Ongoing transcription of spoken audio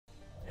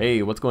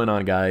Hey, what's going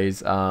on, guys?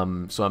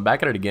 So I'm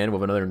back at it again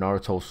with another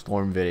Naruto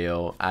Storm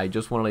video. I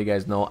just want to let you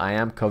guys know I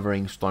am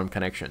covering Storm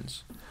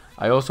connections.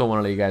 I also want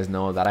to let you guys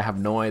know that I have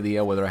no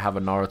idea whether I have a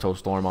Naruto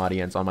Storm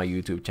audience on my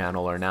YouTube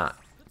channel or not.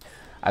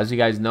 As you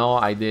guys know,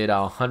 I did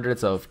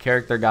hundreds of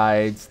character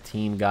guides,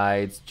 team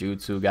guides,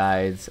 jutsu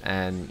guides,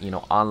 and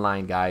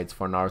online guides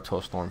for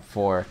Naruto Storm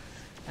 4.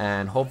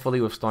 And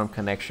hopefully with Storm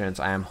connections,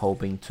 I am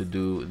hoping to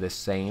do the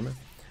same.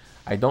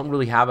 I don't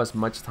really have as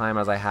much time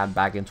as I had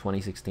back in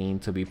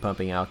 2016 to be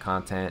pumping out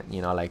content,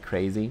 like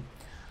crazy.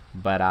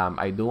 But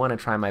I do want to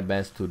try my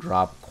best to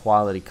drop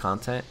quality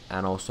content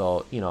and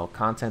also,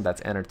 content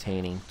that's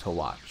entertaining to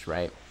watch,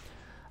 right?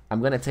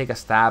 I'm going to take a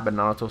stab at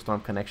Naruto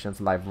Storm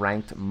Connections live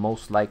ranked,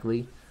 most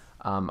likely.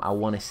 I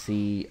want to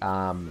see,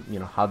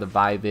 how the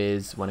vibe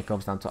is when it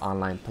comes down to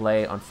online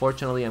play.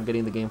 Unfortunately, I'm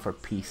getting the game for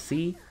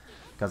PC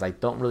because I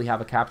don't really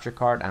have a capture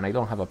card and I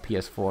don't have a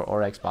PS4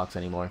 or Xbox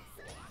anymore.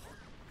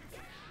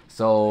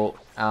 So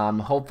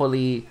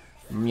hopefully,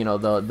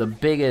 the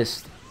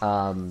biggest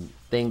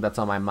thing that's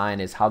on my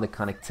mind is how the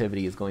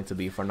connectivity is going to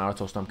be for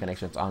Naruto Storm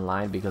Connections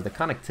online, because the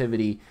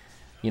connectivity,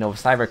 with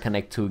Cyber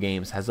Connect 2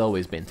 games has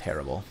always been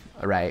terrible,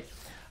 right?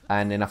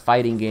 And in a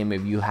fighting game,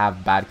 if you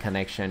have bad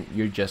connection,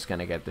 you're just going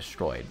to get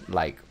destroyed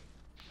like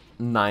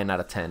 9 out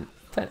of 10,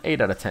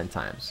 8 out of 10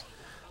 times,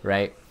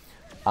 right?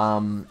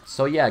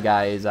 So yeah,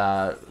 guys,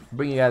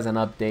 bring you guys an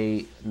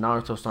update.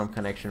 Naruto Storm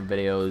Connection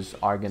videos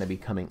are going to be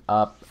coming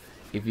up.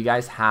 If you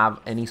guys have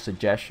any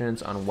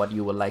suggestions on what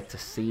you would like to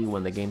see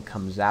when the game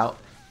comes out,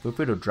 feel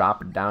free to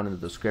drop it down in the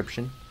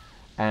description.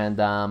 And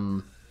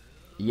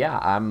yeah,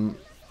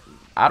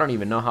 I don't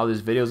even know how this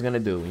video is gonna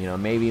do.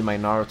 Maybe my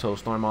Naruto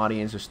Storm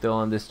audience is still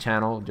on this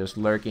channel, just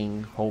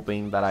lurking,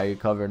 hoping that I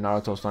cover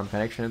Naruto Storm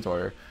Connections,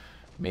 or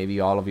maybe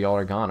all of y'all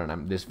are gone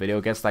and this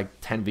video gets like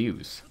 10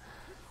 views.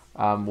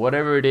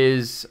 Whatever it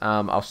is,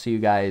 I'll see you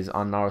guys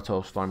on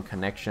Naruto Storm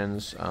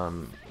Connections.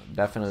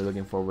 Definitely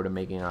looking forward to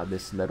making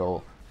this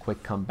little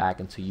quick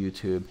comeback into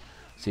YouTube.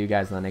 See you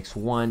guys in the next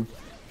one,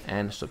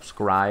 and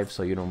subscribe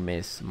so you don't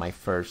miss my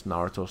first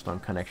Naruto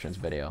Storm Connections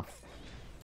video.